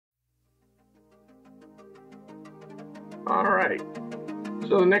All right.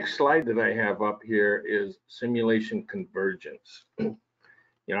 So the next slide that I have up here is simulation convergence.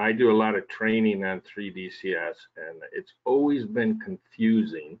 I do a lot of training on 3DCS, and it's always been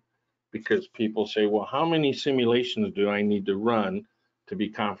confusing because people say, well, how many simulations do I need to run to be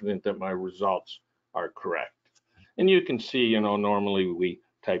confident that my results are correct? And you can see, normally we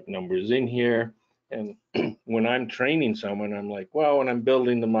type numbers in here. And when I'm training someone, I'm like, well, when I'm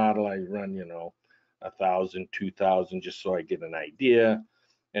building the model, I run, 1,000, 2,000, just so I get an idea.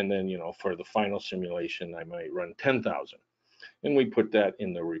 And then, for the final simulation, I might run 10,000. And we put that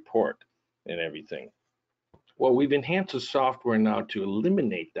in the report and everything. Well, we've enhanced the software now to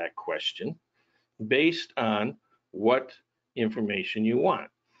eliminate that question based on what information you want.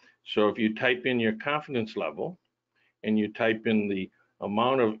 So if you type in your confidence level and you type in the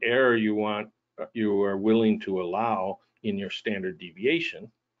amount of error you are willing to allow in your standard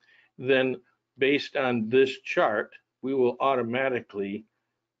deviation, then based on this chart, we will automatically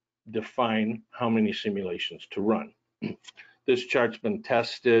define how many simulations to run. This chart's been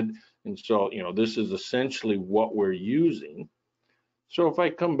tested, and so this is essentially what we're using. So if I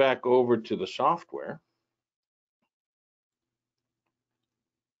come back over to the software,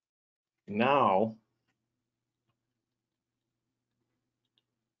 now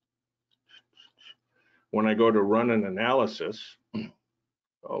when I go to run an analysis,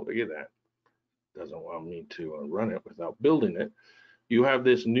 oh, look at that, doesn't want me to run it without building it. You have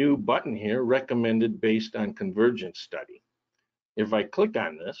this new button here, recommended based on convergence study. If I click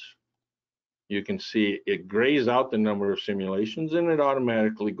on this, you can see it grays out the number of simulations and it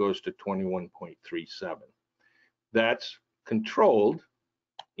automatically goes to 21.37. That's controlled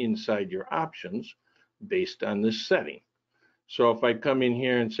inside your options based on this setting. So if I come in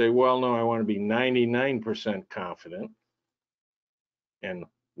here and say, well, no, I want to be 99% confident and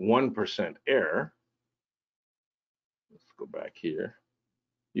 1% error, let's go back here.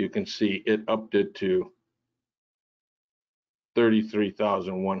 You can see it upped it to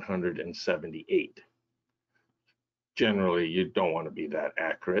 33,178. Generally, you don't want to be that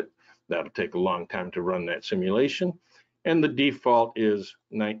accurate. That'll take a long time to run that simulation. And the default is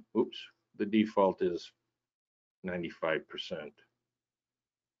 95%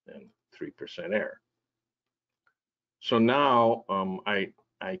 and 3% error. So now I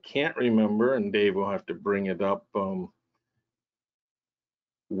can't remember, and Dave will have to bring it up,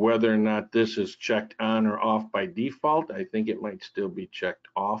 whether or not this is checked on or off by default. I think it might still be checked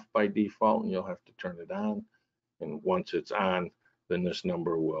off by default, and you'll have to turn it on. And once it's on, then this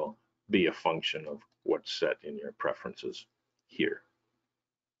number will be a function of what's set in your preferences here.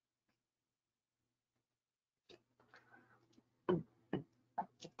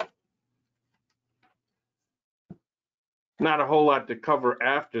 Not a whole lot to cover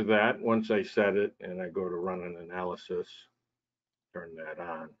after that. Once I set it and I go to run an analysis, turn that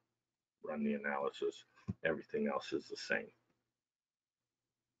on, run the analysis, everything else is the same.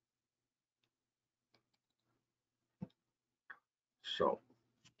 So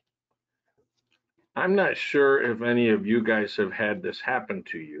I'm not sure if any of you guys have had this happen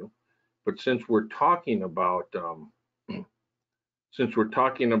to you, but since we're talking about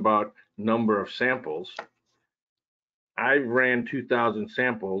number of samples, I ran 2,000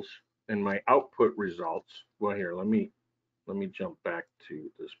 samples and my output results. Well, here, let me jump back to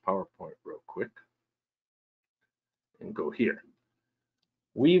this PowerPoint real quick and go here.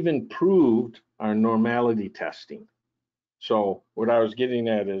 We've improved our normality testing. So what I was getting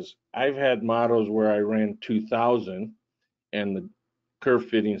at is I've had models where I ran 2,000 and the curve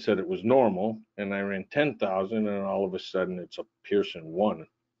fitting said it was normal, and I ran 10,000 and all of a sudden it's a Pearson 1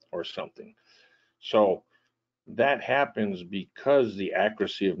 or something. So that happens because the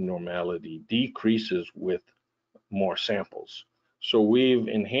accuracy of normality decreases with more samples. So we've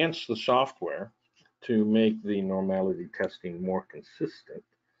enhanced the software to make the normality testing more consistent,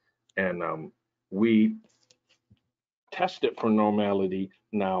 and we test it for normality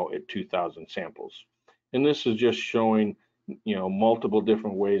now at 2,000 samples. And this is just showing, multiple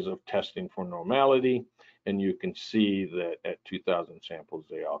different ways of testing for normality, and you can see that at 2,000 samples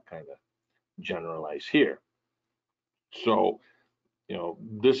they all kind of generalize here. So,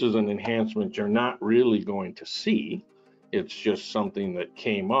 this is an enhancement you're not really going to see. It's just something that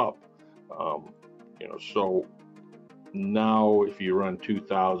came up, so now if you run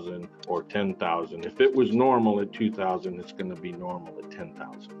 2,000 or 10,000, if it was normal at 2,000, it's going to be normal at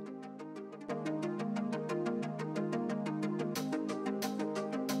 10,000.